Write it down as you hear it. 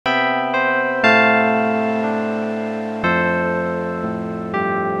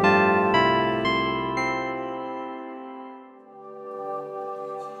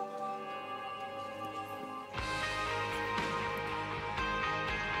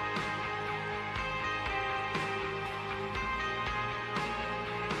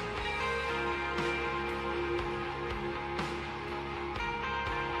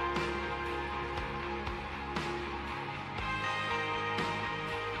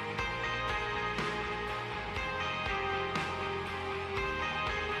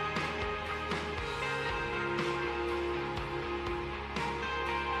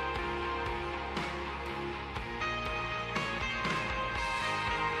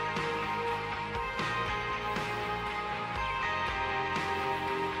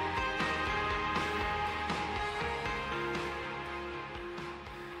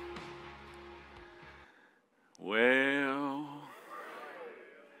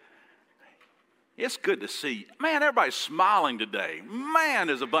It's good to see you. Man, everybody's smiling today. Man,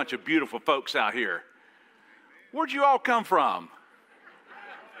 there's a bunch of beautiful folks out here. Where'd you all come from?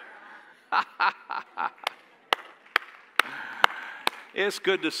 It's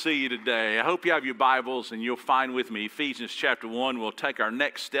good to see you today. I hope you have your Bibles and you'll find with me Ephesians chapter 1. We'll take our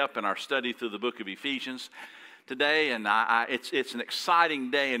next step in our study through the book of Ephesians today, and it's an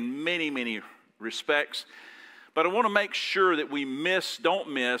exciting day in many respects. But I want to make sure that we don't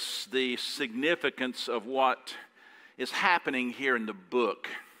miss the significance of what is happening here in the book.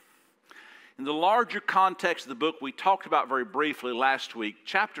 In the larger context of the book, we talked about very briefly last week,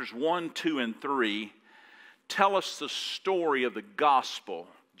 chapters 1, 2, and 3 tell us the story of the gospel,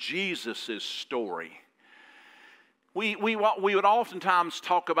 Jesus' story. We would oftentimes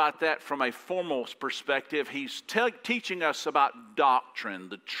talk about that from a formal perspective. He's teaching us about doctrine,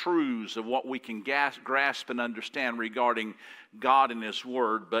 the truths of what we can grasp and understand regarding God and His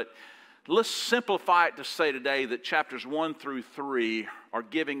Word. But let's simplify it to say today that chapters 1 through 3 are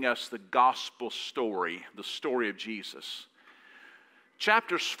giving us the gospel story, the story of Jesus.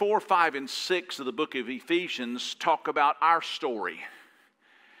 Chapters 4, 5, and 6 of the book of Ephesians talk about our story,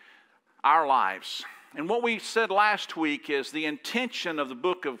 our lives. And what we said last week is the intention of the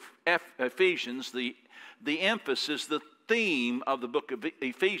book of Ephesians, the emphasis, the theme of the book of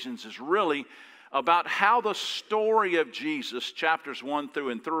Ephesians is really about how the story of Jesus, chapters 1, 2,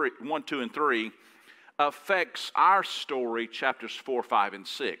 and 3, affects our story, chapters 4, 5, and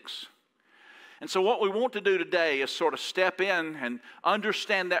 6. And so what we want to do today is sort of step in and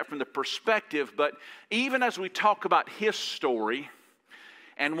understand that from the perspective, but even as we talk about His story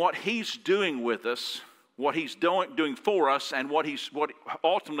and what He's doing with us, what He's doing for us, and what He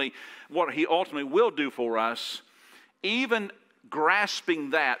ultimately will do for us, even grasping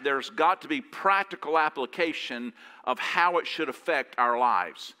that, there's got to be practical application of how it should affect our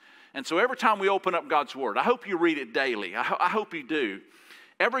lives. And so every time we open up God's Word, I hope you read it daily. I hope you do.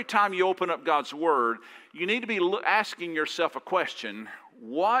 Every time you open up God's Word, you need to be asking yourself a question: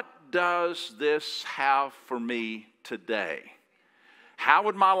 what does this have for me today? How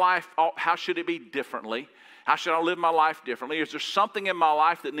should it be differently? How should I live my life differently? Is there something in my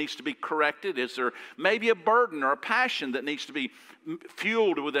life that needs to be corrected? Is there maybe a burden or a passion that needs to be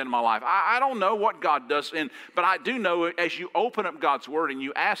fueled within my life? I don't know what God does, but I do know as you open up God's Word and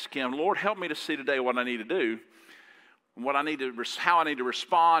you ask Him, Lord, help me to see today what I need to do, and how I need to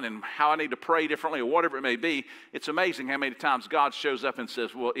respond, and how I need to pray differently, or whatever it may be. It's amazing how many times God shows up and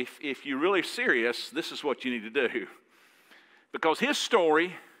says, well, if you're really serious, this is what you need to do. Because His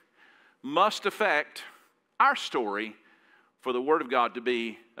story must affect our story for the Word of God to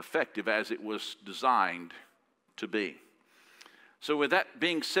be effective as it was designed to be. So with that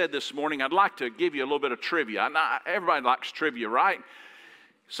being said this morning, I'd like to give you a little bit of trivia. Everybody likes trivia, right?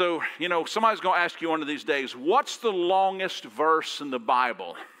 So, somebody's going to ask you one of these days, what's the longest verse in the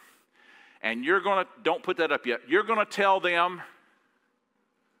Bible? And don't put that up yet, you're going to tell them,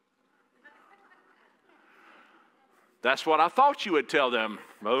 that's what I thought you would tell them.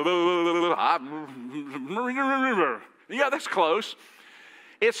 Yeah, that's close.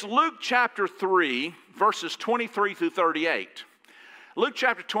 It's Luke chapter 3, verses 23 through 38. Luke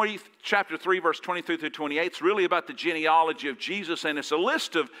chapter 3, verse 23 through 28, it's really about the genealogy of Jesus, and it's a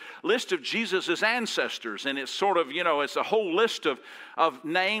list of Jesus' ancestors, and it's sort of, it's a whole list of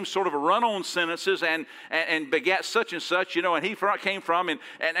names, sort of a run-on sentences, and begat such and such, and he came from,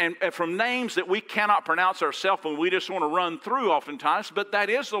 and from names that we cannot pronounce ourselves, and we just want to run through oftentimes, but that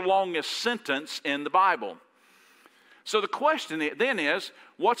is the longest sentence in the Bible. So the question then is,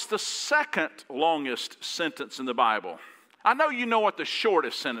 what's the second longest sentence in the Bible? I know you know what the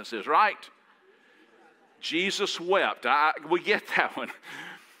shortest sentence is, right? Jesus wept. We get that one.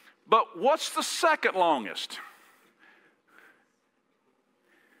 But what's the second longest?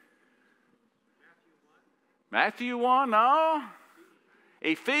 Matthew 1, no.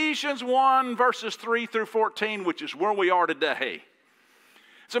 Ephesians 1, verses 3 through 14, which is where we are today.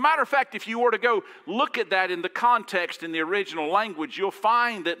 As a matter of fact, if you were to go look at that in the context in the original language, you'll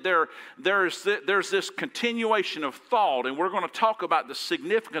find that there's this continuation of thought, and we're going to talk about the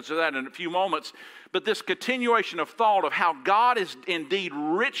significance of that in a few moments, but this continuation of thought of how God has indeed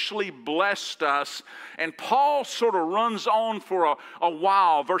richly blessed us, and Paul sort of runs on for a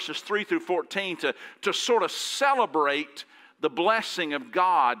while, verses 3 through 14, to sort of celebrate the blessing of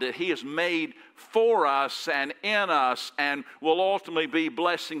God that He has made for us and in us and will ultimately be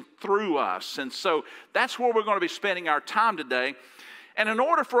blessing through us. And so that's where we're going to be spending our time today. And in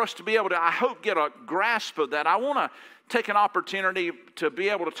order for us to be able to, I hope, get a grasp of that, I want to take an opportunity to be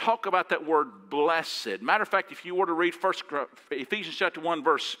able to talk about that word blessed. Matter of fact, if you were to read Ephesians chapter 1,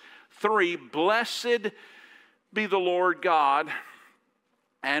 verse 3, blessed be the Lord God,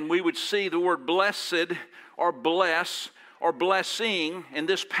 and we would see the word blessed or bless or blessing in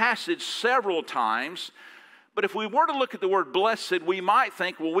this passage several times. But if we were to look at the word blessed, we might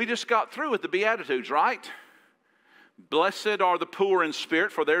think, well, we just got through with the Beatitudes, right? Blessed are the poor in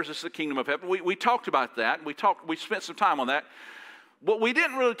spirit, for theirs is the kingdom of heaven. We talked about that. We spent some time on that. But we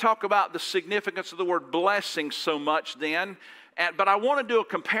didn't really talk about the significance of the word blessing so much then. But I want to do a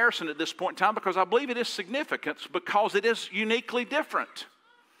comparison at this point in time because I believe it is significant because it is uniquely different.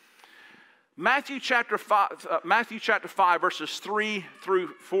 Matthew chapter 5, verses 3 through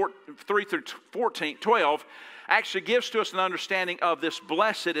 12 actually gives to us an understanding of this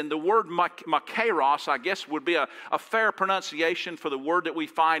blessed, and the word makairos, I guess, would be a fair pronunciation for the word that we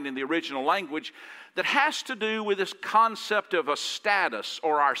find in the original language that has to do with this concept of a status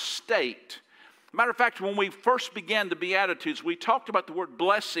or our state. Matter of fact, when we first began the Beatitudes, we talked about the word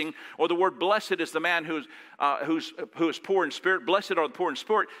blessing, or the word blessed is the man who is poor in spirit. Blessed are the poor in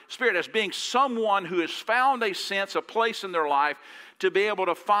spirit as being someone who has found a sense, a place in their life to be able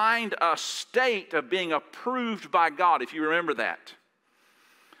to find a state of being approved by God, if you remember that.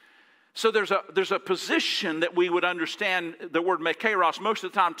 So there's a position that we would understand the word makairos most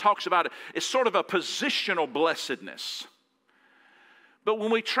of the time talks about it. It's sort of a positional blessedness. But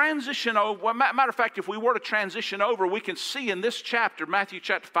when we transition over, matter of fact, if we were to transition over, we can see in this chapter, Matthew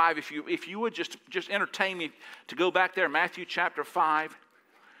chapter 5, if you would just entertain me to go back there, Matthew chapter 5,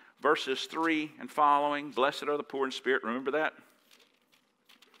 verses 3 and following. Blessed are the poor in spirit. Remember that?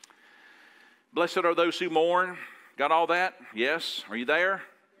 Blessed are those who mourn. Got all that? Yes. Are you there?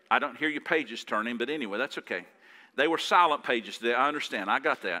 I don't hear your pages turning, but anyway, that's okay. They were silent pages today. I understand. I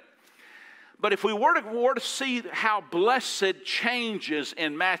got that. But if we were to see how blessed changes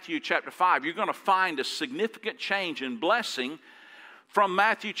in Matthew chapter 5, you're going to find a significant change in blessing from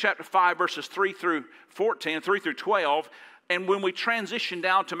Matthew chapter 5, verses 3 through 14, 3 through 12, and when we transition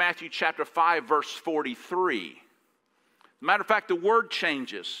down to Matthew chapter 5, verse 43. Matter of fact, the word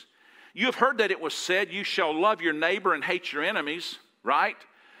changes. You have heard that it was said, you shall love your neighbor and hate your enemies, right?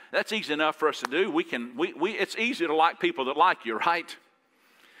 That's easy enough for us to do. It's easy to like people that like you, right?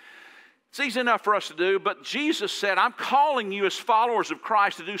 It's easy enough for us to do, but Jesus said, I'm calling you as followers of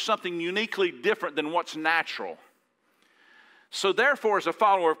Christ to do something uniquely different than what's natural. So therefore, as a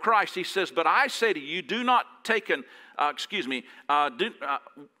follower of Christ, he says, but I say to you, do not take but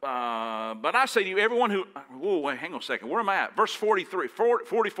I say to you, everyone who, hang on a second, where am I at? Verse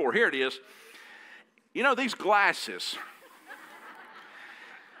 44, here it is. You know, these glasses,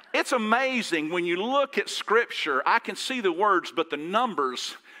 it's amazing when you look at Scripture, I can see the words, but the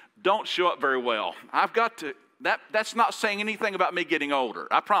numbers don't show up very well. That's not saying anything about me getting older,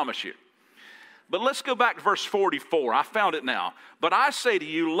 I promise you. But let's go back to verse 44. I found it now. But I say to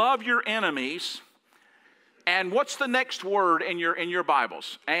you, love your enemies. And what's the next word in your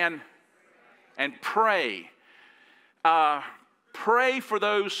Bibles? And pray. Pray for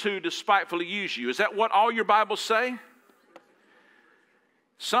those who despitefully use you. Is that what all your Bibles say?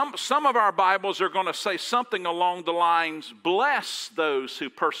 Some of our Bibles are going to say something along the lines, bless those who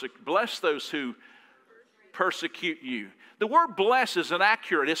persecute you. The word bless is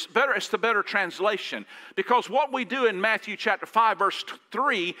inaccurate. It's the better translation. Because what we do in Matthew chapter 5, verse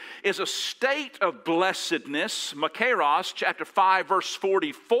 3 is a state of blessedness. Makairos, chapter 5, verse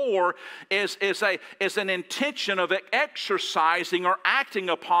 44 is an intention of exercising or acting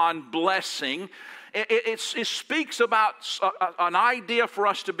upon blessing. It speaks about an idea for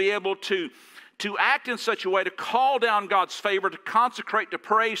us to be able to act in such a way, to call down God's favor, to consecrate, to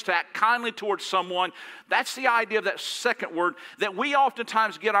praise, to act kindly towards someone. That's the idea of that second word that we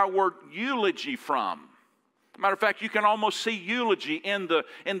oftentimes get our word eulogy from. Matter of fact, you can almost see eulogy in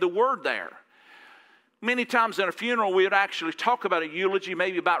the word there. Many times in a funeral, we would actually talk about a eulogy,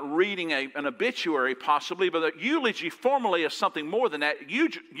 maybe about reading an obituary possibly, but a eulogy formally is something more than that.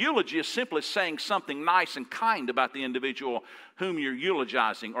 Eulogy is simply saying something nice and kind about the individual whom you're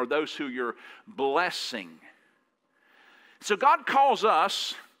eulogizing or those who you're blessing. So God calls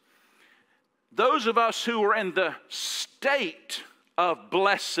us, those of us who are in the state of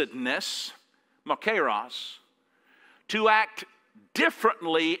blessedness, makairos, to act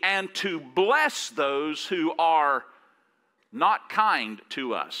differently and to bless those who are not kind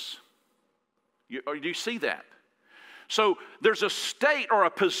to us. Do you see that? So there's a state or a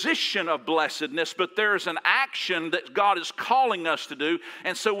position of blessedness, but there's an action that God is calling us to do.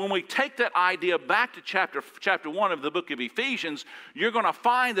 And so when we take that idea back to chapter 1 of the book of Ephesians, you're going to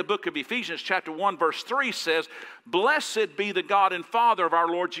find the book of Ephesians chapter 1 verse 3 says, "Blessed be the God and Father of our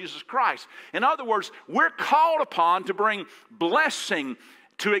Lord Jesus Christ." In other words, we're called upon to bring blessing,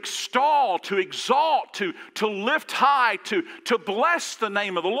 to extol, to exalt, to lift high, to bless the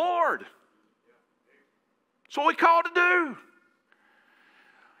name of the Lord. That's what we're called to do.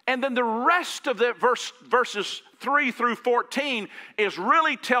 And then the rest of that verses 3 through 14 is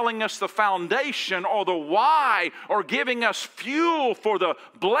really telling us the foundation or the why, or giving us fuel for the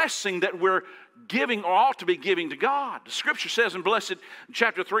blessing that we're giving or ought to be giving to God. The scripture says in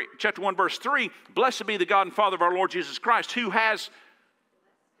chapter 1 verse 3, "Blessed be the God and Father of our Lord Jesus Christ, who has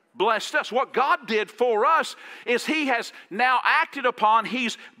blessed us." What God did for us is He has now acted upon,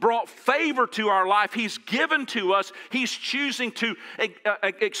 He's brought favor to our life, He's given to us, He's choosing to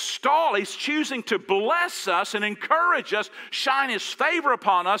extol, He's choosing to bless us and encourage us, shine His favor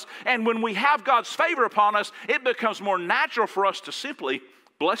upon us. And when we have God's favor upon us, it becomes more natural for us to simply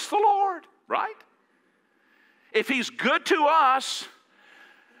bless the Lord, right? If He's good to us,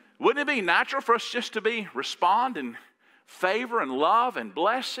 wouldn't it be natural for us just to respond and favor and love and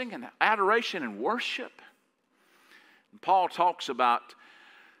blessing and adoration and worship? And Paul talks about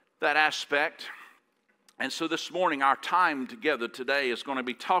that aspect. And so this morning, our time together today is going to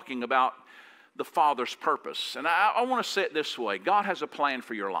be talking about the Father's purpose. And I want to say it this way. God has a plan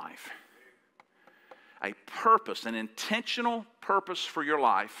for your life. A purpose, an intentional purpose for your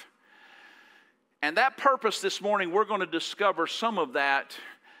life. And that purpose this morning, we're going to discover some of that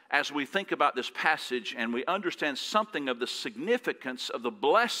as we think about this passage and we understand something of the significance of the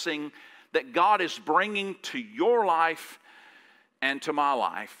blessing that God is bringing to your life and to my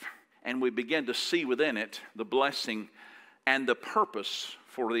life. And we begin to see within it the blessing and the purpose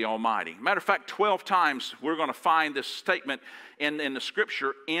for the Almighty. Matter of fact, 12 times we're going to find this statement in the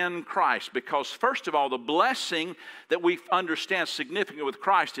Scripture, "in Christ." Because first of all, the blessing that we understand significant with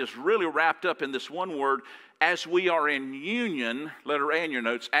Christ is really wrapped up in this one word, as we are in union, letter A in your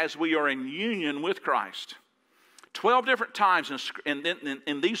notes, as we are in union with Christ. 12 different times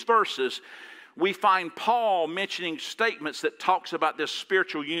in these verses, we find Paul mentioning statements that talks about this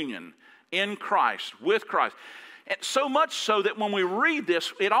spiritual union in Christ, with Christ. And so much so that when we read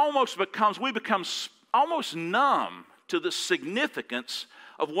this, we become almost numb to the significance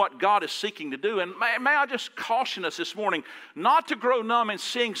of what God is seeking to do. And may I just caution us this morning not to grow numb in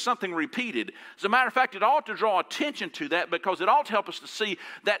seeing something repeated. As a matter of fact, it ought to draw attention to that, because it ought to help us to see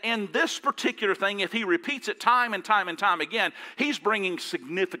that in this particular thing, if He repeats it time and time and time again, He's bringing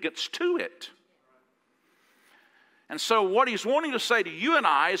significance to it. And so what He's wanting to say to you and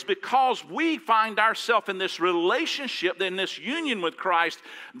I is, because we find ourselves in this relationship, in this union with Christ,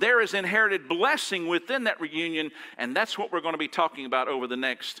 there is inherited blessing within that reunion, and that's what we're going to be talking about over the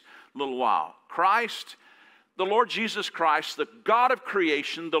next little while. Christ, the Lord Jesus Christ, the God of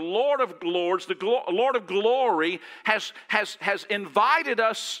creation, the Lord of lords, the Lord of glory, has invited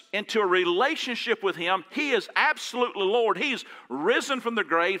us into a relationship with Him. He is absolutely Lord. He's risen from the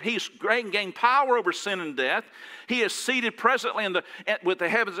grave. He's gained power over sin and death. He is seated presently in the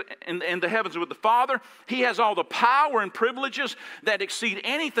heavens with the Father. He has all the power and privileges that exceed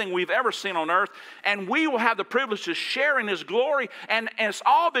anything we've ever seen on earth. And we will have the privilege to share in His glory. And it's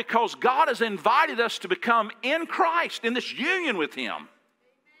all because God has invited us to become in Christ, in this union with Him.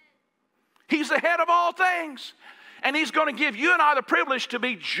 He's the head of all things. And He's going to give you and I the privilege to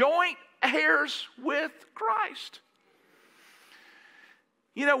be joint heirs with Christ.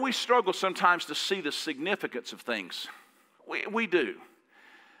 You know, we struggle sometimes to see the significance of things. We do.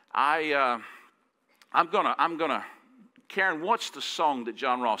 I'm gonna. Karen, what's the song that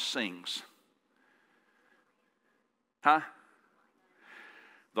John Ross sings? Huh?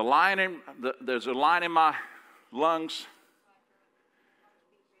 There's a line in my lungs.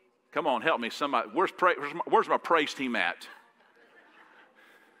 Come on, help me, somebody. Where's my praise team at?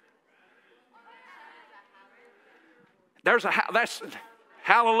 That's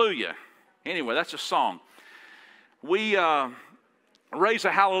hallelujah. Anyway, that's a song. We raise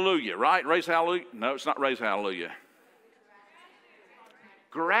a hallelujah, right? Raise a hallelujah. No, it's not raise a hallelujah.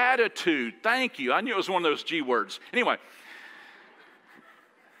 Gratitude. Thank you. I knew it was one of those G words. Anyway,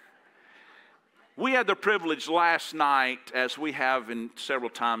 we had the privilege last night, as we have in several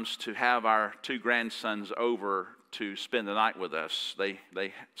times, to have our two grandsons over to spend the night with us. They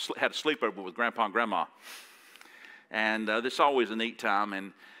had a sleepover with Grandpa and Grandma. And this is always a neat time.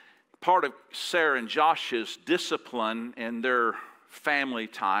 And part of Sarah and Josh's discipline in their family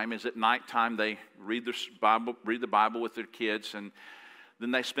time is at nighttime. They read the Bible with their kids, and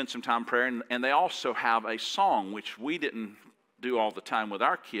then they spend some time praying. And they also have a song, which we didn't do all the time with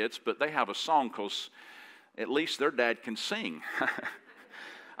our kids, but they have a song because at least their dad can sing.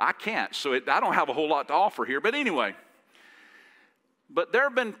 I can't, so I don't have a whole lot to offer here. But anyway, but there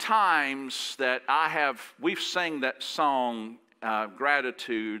have been times that we've sang that song,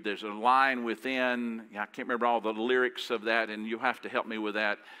 Gratitude. There's a line within, I can't remember all the lyrics of that, and you'll have to help me with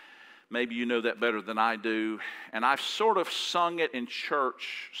that. Maybe you know that better than I do. And I've sort of sung it in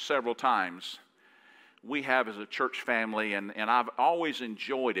church several times. We have as a church family, and I've always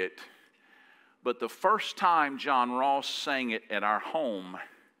enjoyed it. But the first time John Ross sang it at our home,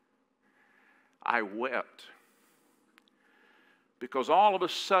 I wept. Because all of a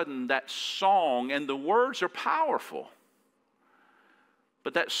sudden that song, and the words are powerful,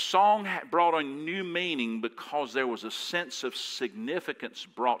 but that song brought a new meaning because there was a sense of significance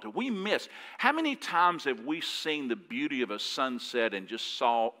brought to it. We miss. How many times have we seen the beauty of a sunset and just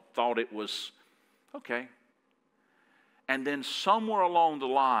thought it was okay? And then somewhere along the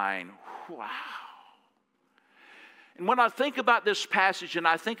line, wow. And when I think about this passage and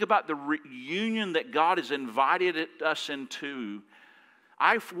I think about the reunion that God has invited us into,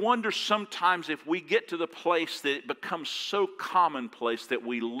 I wonder sometimes if we get to the place that it becomes so commonplace that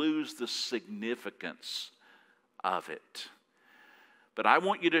we lose the significance of it. But I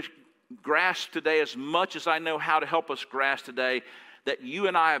want you to grasp today, as much as I know how to help us grasp today, that you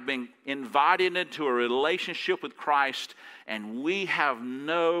and I have been invited into a relationship with Christ, and we have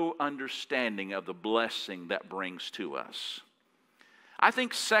no understanding of the blessing that brings to us. I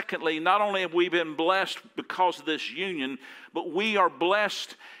think, secondly, not only have we been blessed because of this union, but we are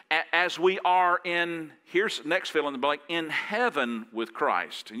blessed as we are in, here's next fill in the blank, in heaven with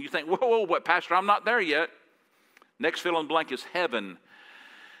Christ. And you think, whoa, what, Pastor, I'm not there yet. Next fill in the blank is heaven.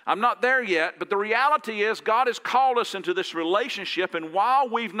 I'm not there yet, but the reality is God has called us into this relationship, and while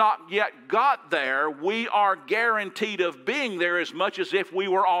we've not yet got there, we are guaranteed of being there as much as if we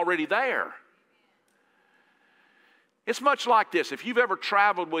were already there. It's much like this. If you've ever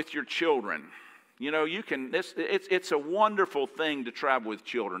traveled with your children, you know, it's a wonderful thing to travel with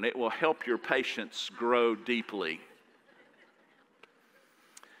children. It will help your patience grow deeply.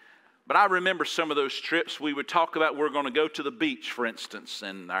 But I remember some of those trips we would talk about. We're going to go to the beach, for instance,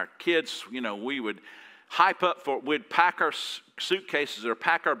 and our kids, you know, we would we'd pack our suitcases or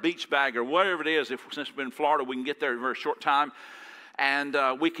pack our beach bag or whatever it is. Since we're in Florida, we can get there in a very short time. And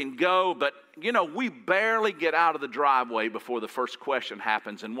we can go, but, you know, we barely get out of the driveway before the first question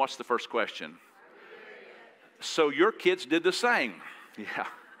happens. And what's the first question? So your kids did the same. Yeah.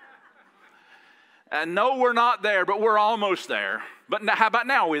 And no, we're not there, but we're almost there. But how about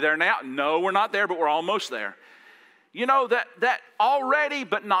now? Are we there now? No, we're not there, but we're almost there. You know, that already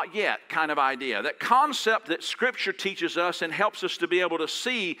but not yet kind of idea, that concept that Scripture teaches us and helps us to be able to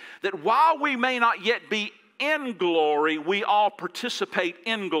see that while we may not yet be in glory, we all participate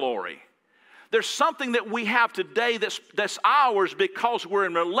in glory. There's something that we have today that's ours because we're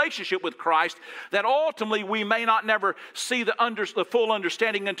in relationship with Christ, that ultimately we may not never see the full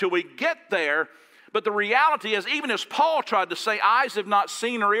understanding until we get there. But the reality is, even as Paul tried to say, eyes have not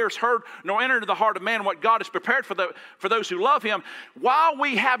seen nor ears heard nor entered into the heart of man what God has prepared for those who love Him, while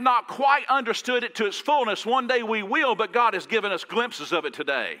we have not quite understood it to its fullness, one day we will, but God has given us glimpses of it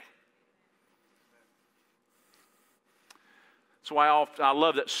today. That's why I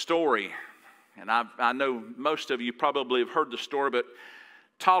love that story. And I know most of you probably have heard the story, but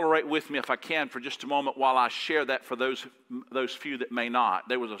tolerate with me if I can for just a moment while I share that for those few that may not.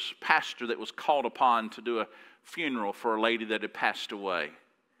 There was a pastor that was called upon to do a funeral for a lady that had passed away.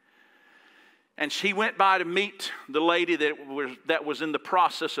 And she went by to meet the lady that was in the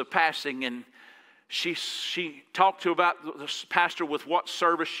process of passing, and she talked to about the pastor with what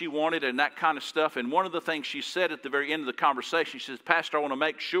service she wanted and that kind of stuff. And one of the things she said at the very end of the conversation, she says, Pastor, I want to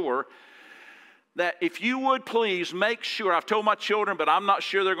make sure that if you would please make sure, I've told my children, but I'm not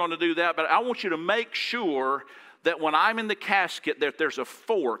sure they're going to do that, but I want you to make sure that when I'm in the casket that there's a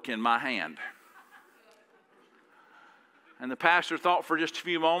fork in my hand. And the pastor thought for just a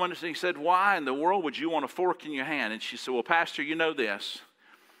few moments, and he said, why in the world would you want a fork in your hand? And she said, well, Pastor, you know this.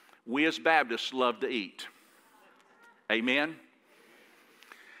 We as Baptists love to eat. Amen?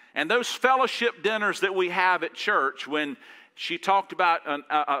 And those fellowship dinners that we have at church, when she talked about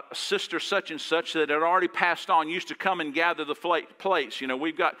a sister such and such that had already passed on, used to come and gather the plates. You know,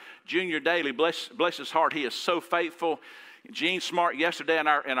 we've got Junior Daly, bless his heart, he is so faithful. Gene Smart yesterday in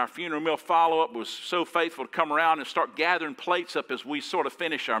our funeral meal follow-up was so faithful to come around and start gathering plates up as we sort of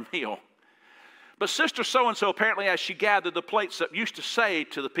finish our meal. But Sister so-and-so, apparently, as she gathered the plates up, used to say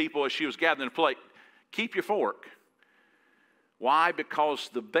to the people as she was gathering the plate, keep your fork. Why? Because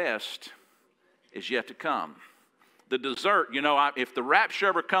the best is yet to come. The dessert, if the rapture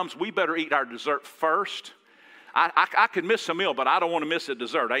ever comes, we better eat our dessert first. I could miss a meal, but I don't want to miss a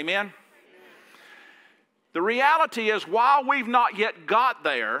dessert. Amen? The reality is, while we've not yet got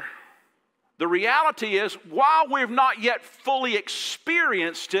there, the reality is, while we've not yet fully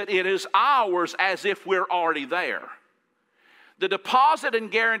experienced it, it is ours as if we're already there. The deposit and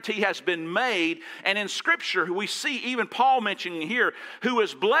guarantee has been made, and in Scripture we see even Paul mentioning here, who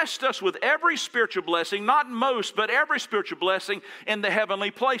has blessed us with every spiritual blessing, not most, but every spiritual blessing in the heavenly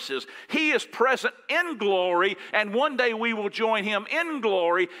places. He is present in glory, and one day we will join Him in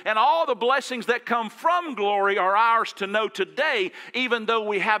glory, and all the blessings that come from glory are ours to know today, even though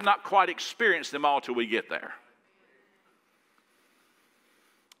we have not quite experienced them all till we get there.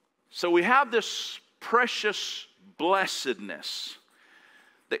 So we have this precious blessedness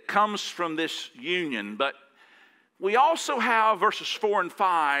that comes from this union, but we also have verses 4 and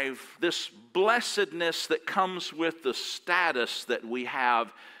 5, this blessedness that comes with the status that we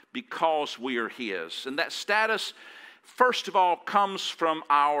have because we are His. And that status, first of all, comes from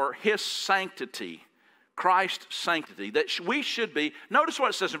His sanctity, Christ's sanctity, that we should be, notice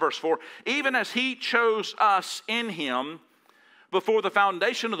what it says in verse 4, even as He chose us in Him before the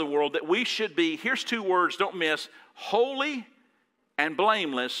foundation of the world, that we should be, here's two words, don't miss, holy and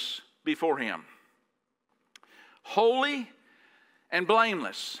blameless before Him. Holy and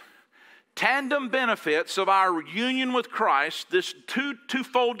blameless. Tandem benefits of our union with Christ, this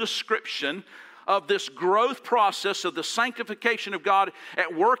twofold description of this growth process of the sanctification of God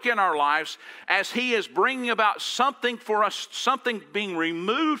at work in our lives as He is bringing about something for us, something being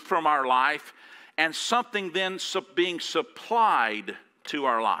removed from our life, and something then being supplied to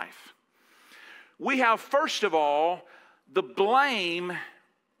our life. We have, first of all, the blame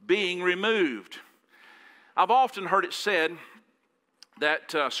being removed. I've often heard it said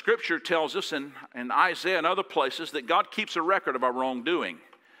that Scripture tells us in Isaiah and other places that God keeps a record of our wrongdoing.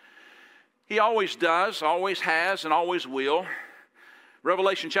 He always does, always has, and always will.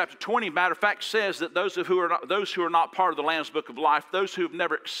 Revelation chapter 20, matter of fact, says that those who are not part of the Lamb's Book of Life, those who have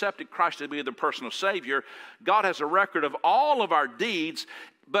never accepted Christ to be their personal Savior, God has a record of all of our deeds.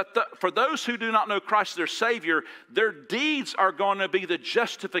 But for those who do not know Christ as their Savior, their deeds are going to be the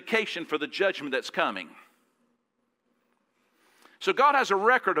justification for the judgment that's coming. So God has a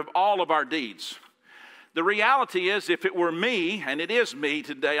record of all of our deeds. The reality is, if it were me, and it is me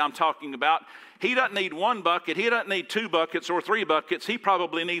today I'm talking about, He doesn't need one bucket, He doesn't need 2 buckets or 3 buckets. He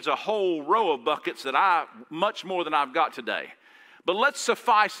probably needs a whole row of buckets much more than I've got today. But let's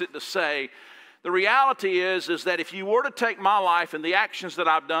suffice it to say, the reality is that if you were to take my life and the actions that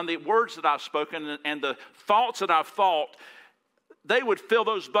I've done, the words that I've spoken, and the thoughts that I've thought, they would fill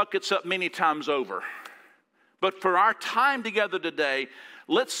those buckets up many times over. But for our time together today,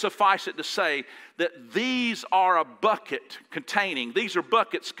 let's suffice it to say that these are buckets containing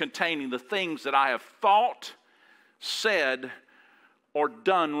the things that I have thought, said, or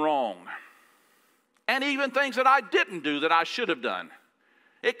done wrong. And even things that I didn't do that I should have done.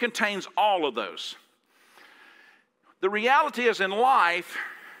 It contains all of those. The reality is, in life,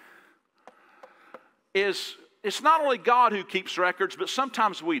 it's not only God who keeps records, but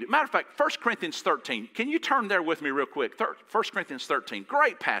sometimes we do. Matter of fact, 1 Corinthians 13. Can you turn there with me real quick? 1 Corinthians 13.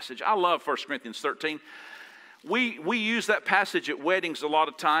 Great passage. I love 1 Corinthians 13. We use that passage at weddings a lot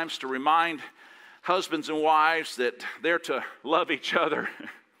of times to remind husbands and wives that they're to love each other.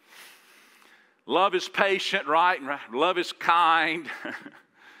 Love is patient, right? Love is kind.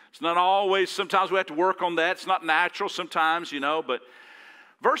 It's not always, sometimes we have to work on that. It's not natural sometimes, but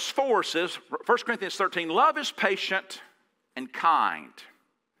verse 4 says, 1 Corinthians 13, love is patient and kind.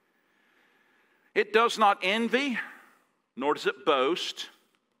 It does not envy, nor does it boast.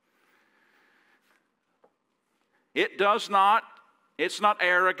 It's not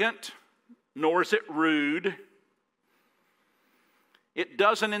arrogant, nor is it rude. It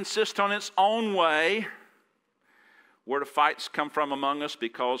doesn't insist on its own way. Where do fights come from among us?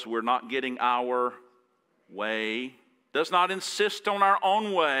 Because we're not getting our way. Does not insist on our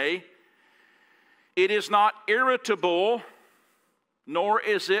own way. It is not irritable, nor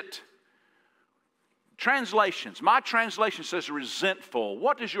is it. Translations. My translation says resentful.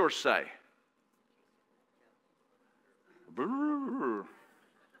 What does yours say? Brrr.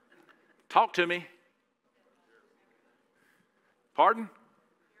 Talk to me. Pardon?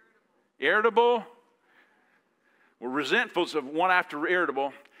 Irritable. Well, resentful is one after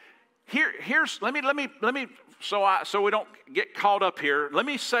irritable. let me so we don't get caught up here. Let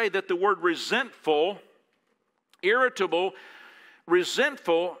me say that the word resentful, irritable,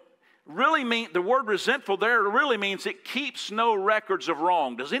 resentful really mean, the word resentful there really means it keeps no records of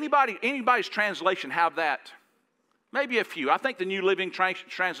wrong. Does anybody's translation have that? Maybe a few. I think the New Living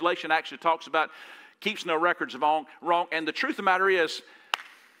Translation actually talks about keeps no records of wrong. And the truth of the matter is,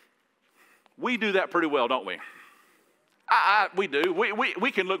 we do that pretty well, don't we? We do.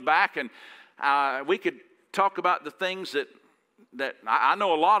 We can look back and we could talk about the things that I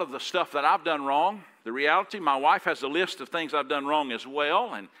know a lot of the stuff that I've done wrong. The reality, my wife has a list of things I've done wrong as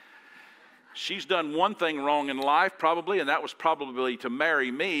well, and she's done one thing wrong in life probably, and that was probably to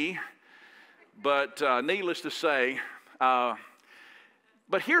marry me. But needless to say,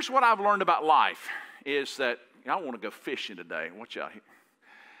 but here's what I've learned about life is that, I want to go fishing today. Watch out here.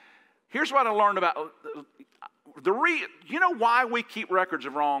 Here's what I learned about, you know why we keep records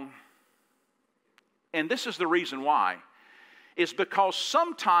of wrong? And this is the reason why. Is because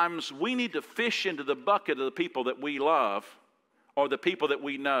sometimes we need to fish into the bucket of the people that we love or the people that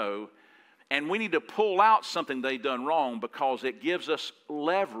we know, and we need to pull out something they've done wrong because it gives us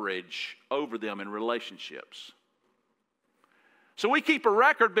leverage over them in relationships. So we keep a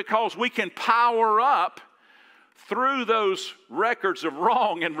record because we can power up through those records of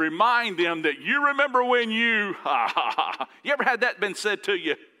wrong and remind them that you remember when you ever had that been said to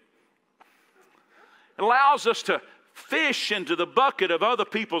you? It allows us to fish into the bucket of other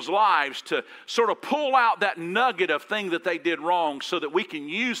people's lives to sort of pull out that nugget of thing that they did wrong so that we can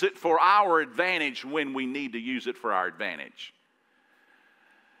use it for our advantage when we need to use it for our advantage.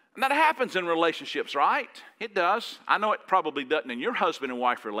 And that happens in relationships, right? It does. I know it probably doesn't in your husband and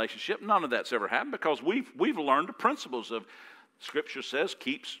wife relationship. None of that's ever happened because we've learned the principles of Scripture says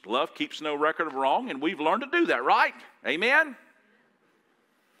love keeps no record of wrong, and we've learned to do that, right? Amen?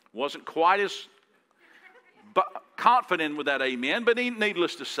 Wasn't quite as confident with that amen, but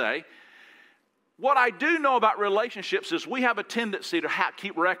needless to say, what I do know about relationships is we have a tendency to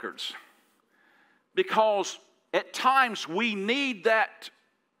keep records because at times we need that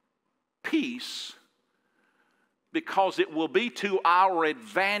peace because it will be to our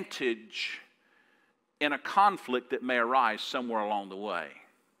advantage in a conflict that may arise somewhere along the way.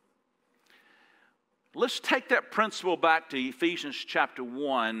 Let's take that principle back to Ephesians chapter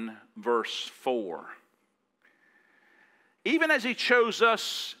 1, verse 4. Even as He chose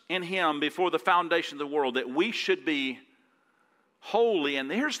us in Him before the foundation of the world, that we should be holy,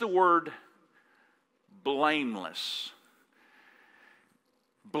 and here's the word, blameless.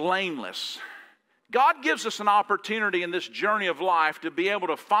 Blameless. God gives us an opportunity in this journey of life to be able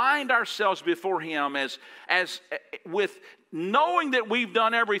to find ourselves before Him as with knowing that we've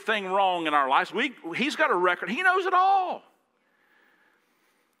done everything wrong in our lives. He's got a record. He knows it all.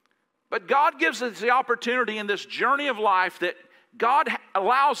 But God gives us the opportunity in this journey of life that God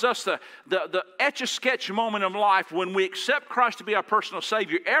allows us the etch-a-sketch moment of life when we accept Christ to be our personal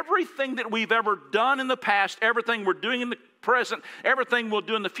Savior. Everything that we've ever done in the past, everything we're doing in the present, everything we'll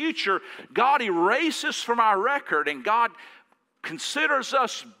do in the future, God erases from our record, and God considers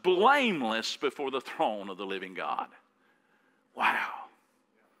us blameless before the throne of the living God. Wow.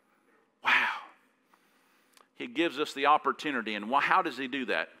 Wow. He gives us the opportunity, and how does He do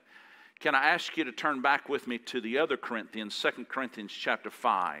that? Can I ask you to turn back with me to the other Corinthians, 2 Corinthians chapter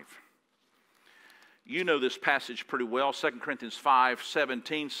 5. You know this passage pretty well. 2 Corinthians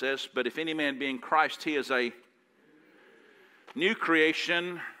 5:17 says, "But if any man be in Christ, he is a new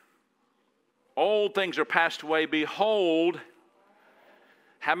creation. Old things are passed away. Behold,"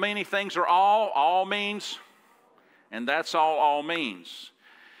 how many things are all? All means, and that's all means.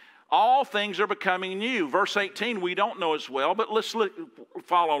 All things are becoming new. Verse 18, we don't know as well, but let's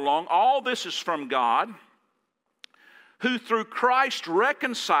follow along. All this is from God, who through Christ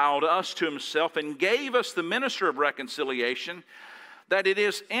reconciled us to Himself and gave us the ministry of reconciliation, that it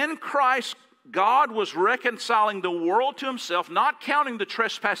is in Christ God was reconciling the world to Himself, not counting the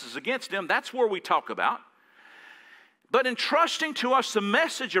trespasses against them. That's where we talk about. But entrusting to us the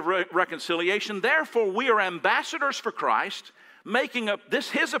message of reconciliation. Therefore, we are ambassadors for Christ, making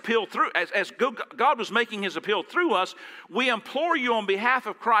His appeal through, as God was making His appeal through us. We implore you on behalf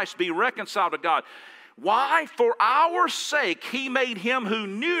of Christ, be reconciled to God. Why? For our sake He made Him who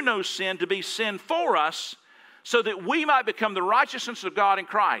knew no sin to be sin for us, so that we might become the righteousness of God in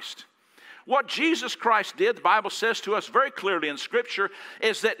Christ. What Jesus Christ did, the Bible says to us very clearly in Scripture,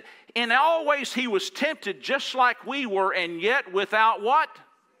 is that in all ways He was tempted just like we were, and yet without what?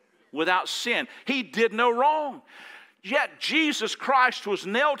 Without sin. He did no wrong. Yet Jesus Christ was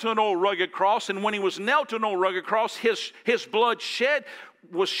nailed to an old rugged cross, and when He was nailed to an old rugged cross, His blood shed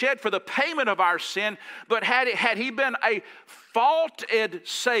was shed for the payment of our sin, but had he been a faulted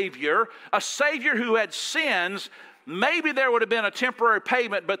Savior, a Savior who had sins, maybe there would have been a temporary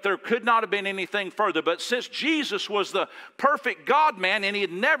payment, but there could not have been anything further. But since Jesus was the perfect God-man and he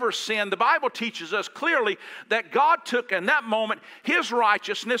had never sinned, the Bible teaches us clearly that God took in that moment his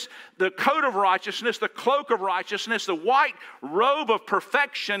righteousness, the coat of righteousness, the cloak of righteousness, the white robe of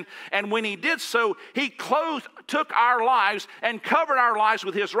perfection, and when he did so, he took our lives and covered our lives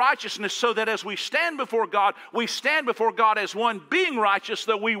with his righteousness, so that as we stand before God as one being righteous,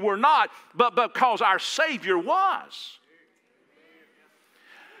 though we were not, but because our Savior was.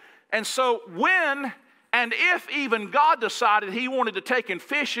 And so when and if even God decided he wanted to take and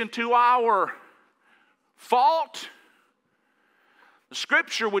fish into our fault, the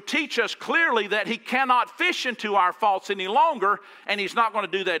Scripture would teach us clearly that he cannot fish into our faults any longer, and he's not going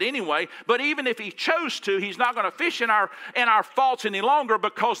to do that anyway. But even if he chose to, he's not going to fish in our faults any longer,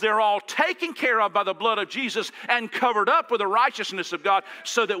 because they're all taken care of by the blood of Jesus and covered up with the righteousness of God,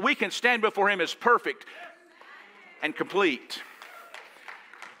 so that we can stand before him as perfect and complete.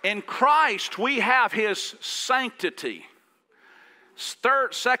 In Christ, we have his sanctity.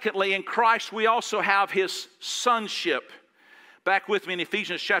 Secondly, in Christ, we also have his sonship. Back with me in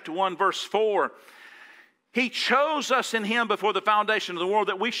Ephesians chapter 1, verse 4. He chose us in him before the foundation of the world,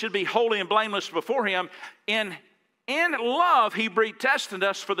 that we should be holy and blameless before him. In love, he predestined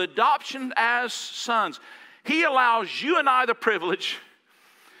us for the adoption as sons. He allows you and I the privilege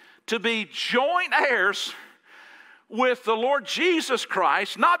to be joint heirs with the Lord Jesus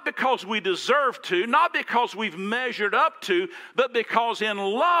Christ, not because we deserve to, not because we've measured up to, but because in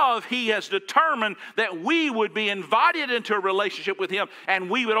love he has determined that we would be invited into a relationship with him, and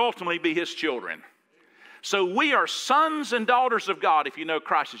we would ultimately be his children. So we are sons and daughters of God if you know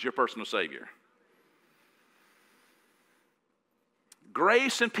Christ is your personal Savior.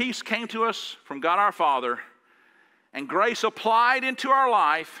 Grace and peace came to us from God our Father, and grace applied into our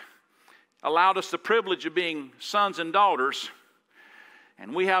life allowed us the privilege of being sons and daughters.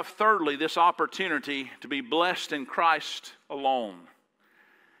 And we have, thirdly, this opportunity to be blessed in Christ alone.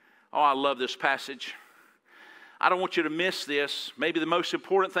 Oh, I love this passage. I don't want you to miss this. Maybe the most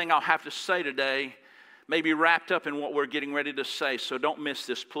important thing I'll have to say today may be wrapped up in what we're getting ready to say, so don't miss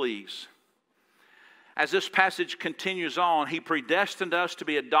this, please. As this passage continues on, he predestined us to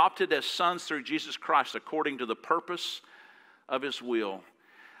be adopted as sons through Jesus Christ according to the purpose of his will.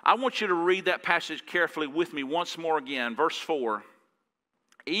 I want you to read that passage carefully with me once more again. Verse 4.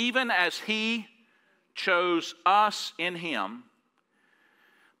 Even as he chose us in him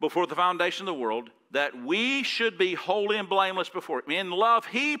before the foundation of the world, that we should be holy and blameless before him. In love,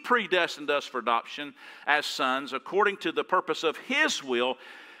 he predestined us for adoption as sons according to the purpose of his will.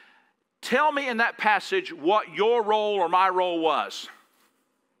 Tell me in that passage what your role or my role was.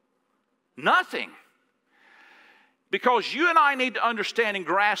 Nothing. Because you and I need to understand and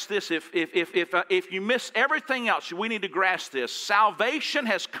grasp this. If you miss everything else, we need to grasp this. Salvation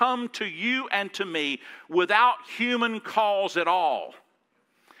has come to you and to me without human cause at all.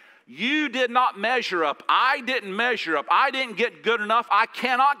 You did not measure up. I didn't measure up. I didn't get good enough. I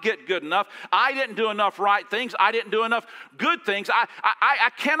cannot get good enough. I didn't do enough right things. I didn't do enough good things.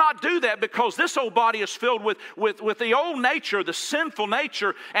 I cannot do that, because this old body is filled with the old nature, the sinful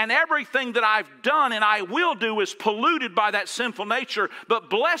nature, and everything that I've done and I will do is polluted by that sinful nature. But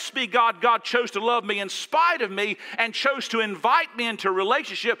blessed be God, God chose to love me in spite of me and chose to invite me into a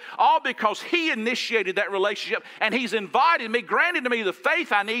relationship, all because he initiated that relationship, and he's invited me, granted to me the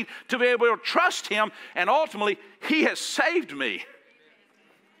faith I need to be able to trust him, and ultimately he has saved me.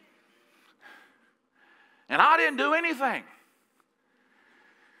 And I didn't do anything,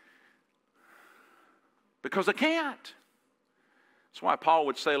 because I can't. That's why Paul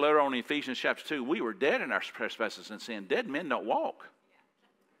would say later on in Ephesians chapter 2, we were dead in our trespasses and sin. Dead men don't walk.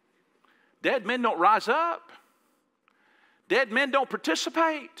 Dead men don't rise up. Dead men don't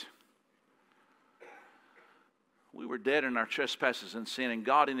participate. We were dead in our trespasses and sin, and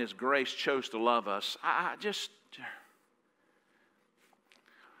God in his grace chose to love us.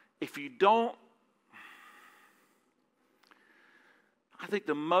 If you don't, I think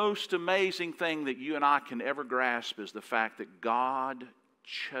the most amazing thing that you and I can ever grasp is the fact that God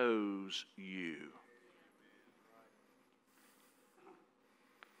chose you.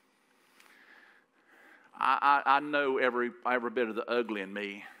 I know every bit of the ugly in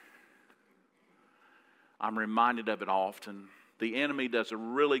me. I'm reminded of it often. The enemy does a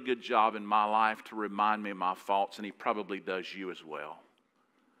really good job in my life to remind me of my faults, and he probably does you as well.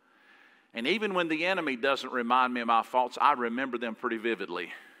 And even when the enemy doesn't remind me of my faults, I remember them pretty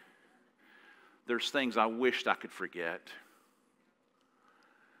vividly. There's things I wished I could forget.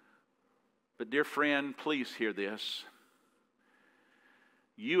 But dear friend, please hear this.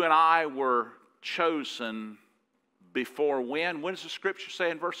 You and I were chosen before when? When does the scripture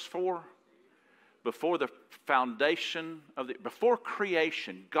say in verse 4? Before the foundation before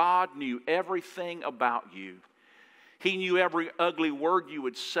creation, God knew everything about you. He knew every ugly word you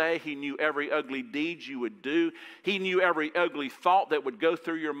would say. He knew every ugly deed you would do. He knew every ugly thought that would go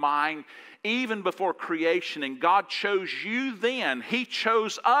through your mind, even before creation. And God chose you then. He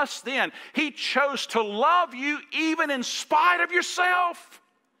chose us then. He chose to love you even in spite of yourself.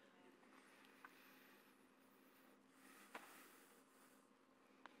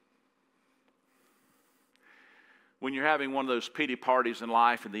 When you're having one of those pity parties in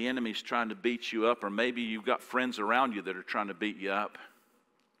life and the enemy's trying to beat you up, or maybe you've got friends around you that are trying to beat you up.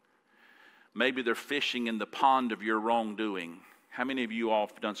 Maybe they're fishing in the pond of your wrongdoing. How many of you all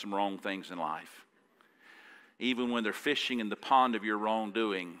have done some wrong things in life? Even when they're fishing in the pond of your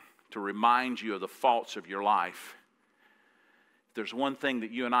wrongdoing to remind you of the faults of your life, if there's one thing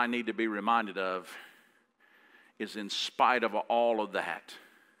that you and I need to be reminded of, is in spite of all of that,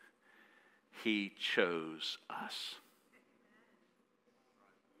 He chose us.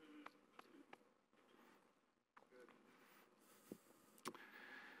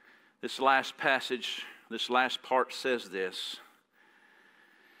 This last passage, this last part says this.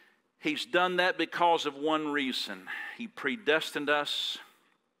 He's done that because of one reason. He predestined us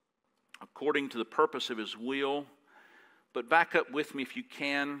according to the purpose of His will. But back up with me if you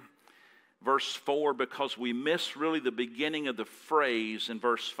can. Verse 4, because we miss really the beginning of the phrase in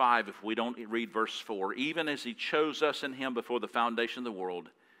verse 5 if we don't read verse 4. Even as He chose us in Him before the foundation of the world,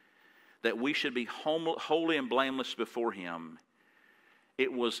 that we should be holy and blameless before Him.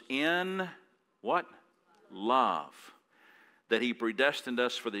 It was in what? Love. That He predestined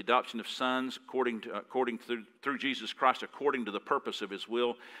us for the adoption of sons through Jesus Christ, according to the purpose of His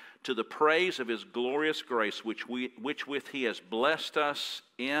will, to the praise of His glorious grace, which with He has blessed us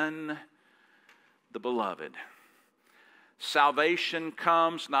in the Beloved. Salvation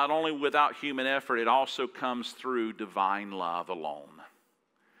comes not only without human effort, it also comes through divine love alone.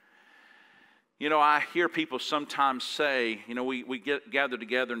 You know, I hear people sometimes say, you know, we gather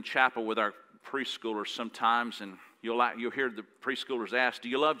together in chapel with our preschoolers sometimes, and you'll hear the preschoolers ask, do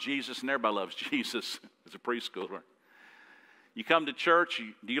you love Jesus? And everybody loves Jesus as a preschooler. You come to church,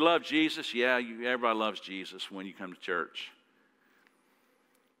 do you love Jesus? Yeah, everybody loves Jesus when you come to church.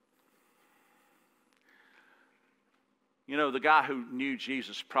 You know, the guy who knew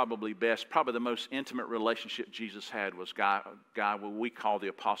Jesus probably best, probably the most intimate relationship Jesus had was a guy what we call the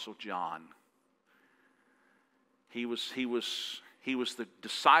Apostle John. He was the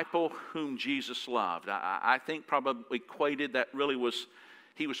disciple whom Jesus loved. I think probably equated that really was,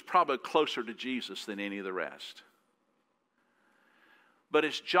 he was probably closer to Jesus than any of the rest. But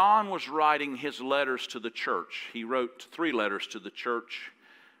as John was writing his letters to the church, he wrote 3 letters to the church,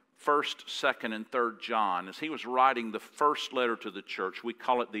 1st, 2nd, and 3rd John. As he was writing the first letter to the church, we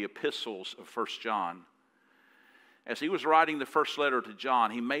call it the epistles of 1 John. As he was writing the first letter to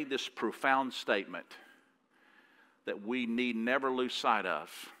John, he made this profound statement that we need never lose sight of.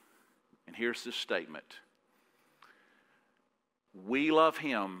 And here's this statement. We love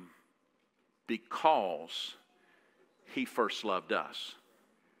Him because He first loved us.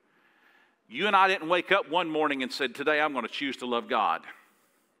 You and I didn't wake up one morning and said, today I'm going to choose to love God.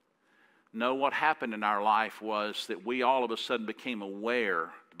 No, what happened in our life was that we all of a sudden became aware.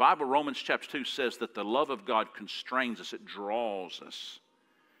 The Bible, Romans chapter 2, says that the love of God constrains us. It draws us.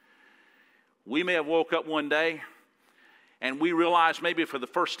 We may have woke up one day and we realized maybe for the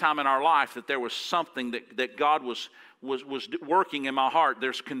first time in our life that there was something that God was working in my heart.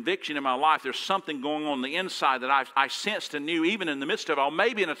 There's conviction in my life. There's something going on the inside that I sensed and knew even in the midst of it all.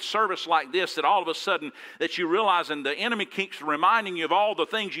 Maybe in a service like this that all of a sudden that you realize and the enemy keeps reminding you of all the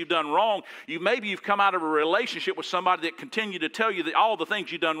things you've done wrong. Maybe you've come out of a relationship with somebody that continued to tell you that all the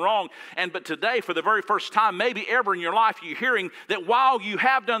things you've done wrong. But today, for the very first time, maybe ever in your life, you're hearing that while you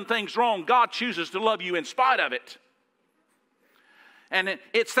have done things wrong, God chooses to love you in spite of it. And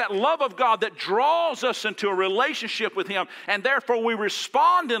it's that love of God that draws us into a relationship with Him. And therefore we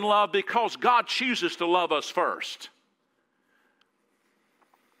respond in love because God chooses to love us first.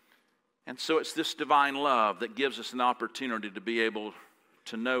 And so it's this divine love that gives us an opportunity to be able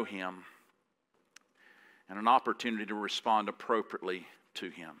to know Him. And an opportunity to respond appropriately to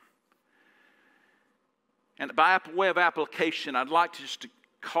Him. And by way of application, I'd like to just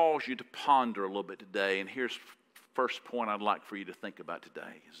cause you to ponder a little bit today. And here's first point I'd like for you to think about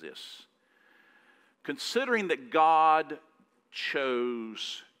today is this. Considering that God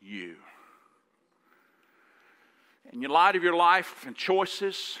chose you. In your light of your life and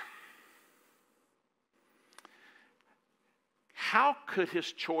choices, how could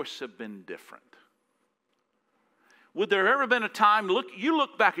his choice have been different? Would there ever been a time, you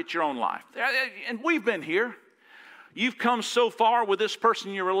look back at your own life, and we've been here. You've come so far with this person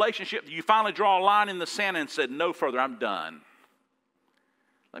in your relationship that you finally draw a line in the sand and said, no further, I'm done.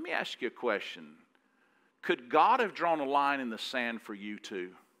 Let me ask you a question. Could God have drawn a line in the sand for you too?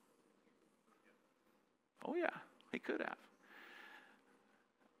 Oh yeah, he could have.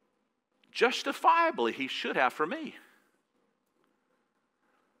 Justifiably, he should have for me.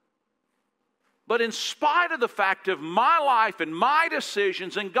 But in spite of the fact of my life and my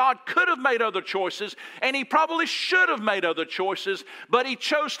decisions, and God could have made other choices, and he probably should have made other choices, but he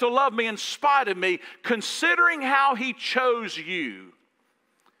chose to love me in spite of me, considering how he chose you.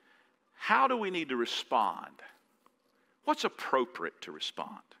 How do we need to respond? What's appropriate to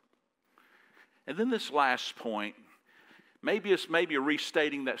respond? And then this last point, maybe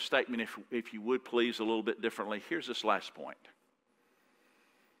restating that statement, if you would please, a little bit differently. Here's this last point.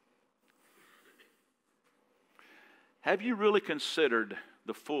 Have you really considered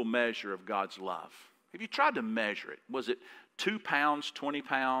the full measure of God's love? Have you tried to measure it? Was it 2 pounds, 20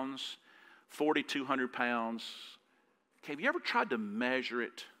 pounds, 4,200 pounds? Okay, have you ever tried to measure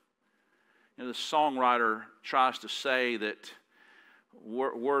it? You know, the songwriter tries to say that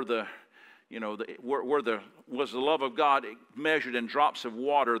was the love of God measured in drops of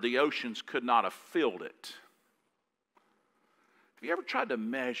water, the oceans could not have filled it. Have you ever tried to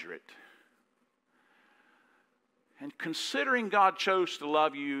measure it? And considering God chose to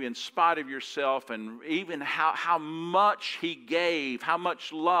love you in spite of yourself, and even how much he gave, how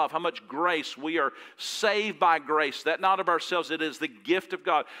much love, how much grace, we are saved by grace, that not of ourselves, it is the gift of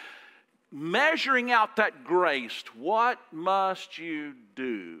God. Measuring out that grace, what must you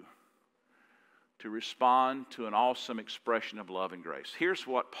do to respond to an awesome expression of love and grace? Here's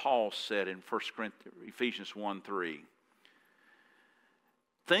what Paul said in Ephesians 1:3.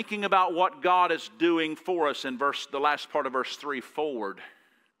 Thinking about what God is doing for us in the last part of verse 3 forward,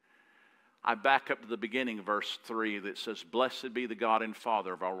 I back up to the beginning of verse 3 that says, "Blessed be the God and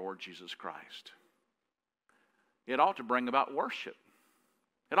Father of our Lord Jesus Christ." It ought to bring about worship.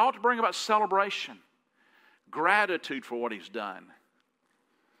 It ought to bring about celebration, gratitude for what he's done.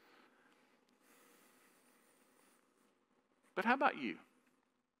 But how about you?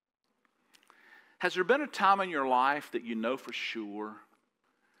 Has there been a time in your life that you know for sure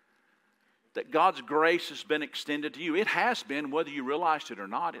that God's grace has been extended to you? It has been, whether you realized it or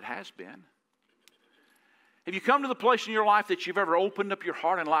not, it has been. Have you come to the place in your life that you've ever opened up your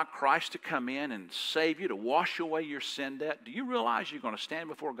heart and allowed Christ to come in and save you, to wash away your sin debt? Do you realize you're going to stand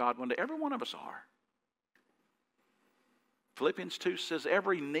before God one day? Every one of us are. Philippians 2 says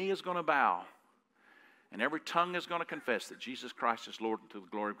every knee is going to bow and every tongue is going to confess that Jesus Christ is Lord, to the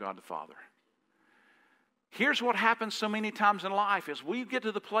glory of God the Father. Here's what happens so many times in life is we get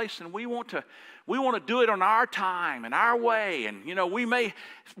to the place and we want to do it on our time and our way. And you know, we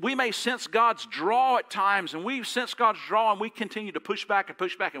may sense God's draw at times, and we sense God's draw and we continue to push back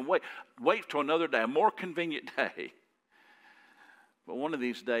and wait till another day, a more convenient day. But one of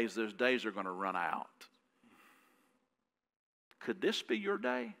these days, those days are going to run out. Could this be your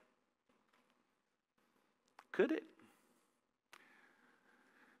day? Could it?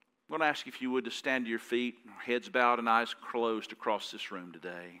 I'm going to ask you, if you would, to stand to your feet, heads bowed and eyes closed across this room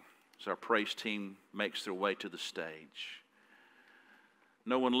today as our praise team makes their way to the stage.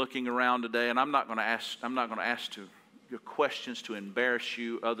 No one looking around today, and I'm not going to ask your questions to embarrass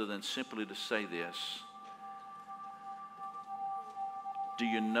you, other than simply to say this. Do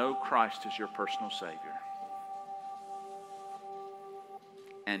you know Christ as your personal Savior?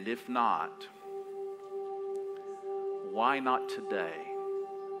 And if not, why not today?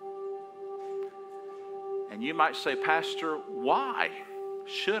 And you might say, Pastor, why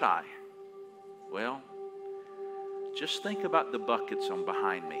should I? Well, just think about the buckets on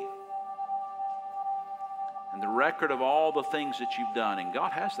behind me and the record of all the things that you've done, and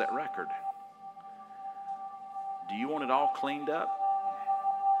God has that record. Do you want it all cleaned up?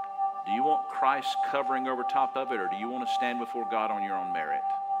 Do you want Christ covering over top of it, or do you want to stand before God on your own merit?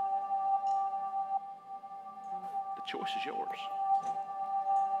 The choice is yours.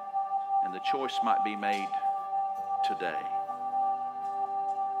 And the choice might be made today.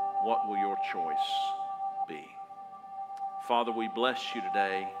 What will your choice be? Father, we bless you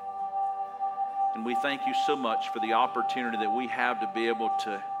today. And we thank you so much for the opportunity that we have to be able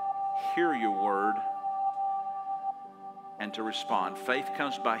to hear your word and to respond. Faith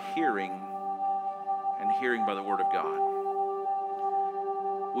comes by hearing, and hearing by the word of God.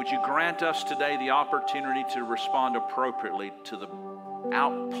 Would you grant us today the opportunity to respond appropriately to the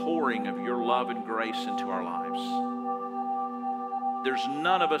outpouring of your love and grace into our lives? There's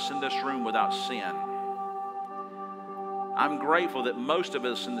none of us in this room without sin. I'm grateful that most of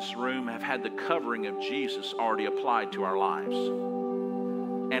us in this room have had the covering of Jesus already applied to our lives.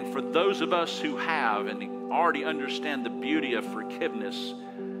 And for those of us who have and already understand the beauty of forgiveness,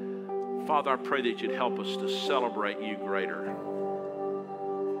 Father, I pray that you'd help us to celebrate you greater.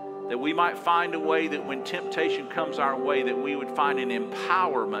 That we might find a way that when temptation comes our way, that we would find an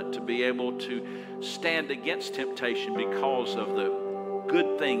empowerment to be able to stand against temptation because of the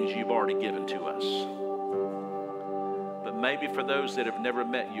good things you've already given to us. But maybe for those that have never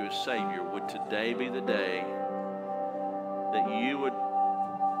met you as Savior, would today be the day that you would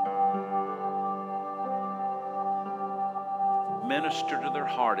minister to their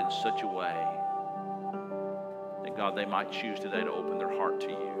heart in such a way that, God, they might choose today to open their heart to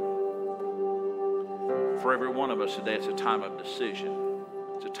you. For every one of us today, it's a time of decision.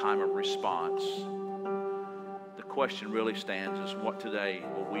 It's a time of response. The question really stands is, what today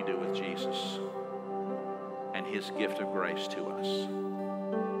will we do with Jesus and his gift of grace to us?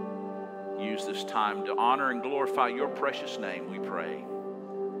 Use this time to honor and glorify your precious name, we pray.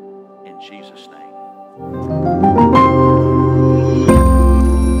 In Jesus' name.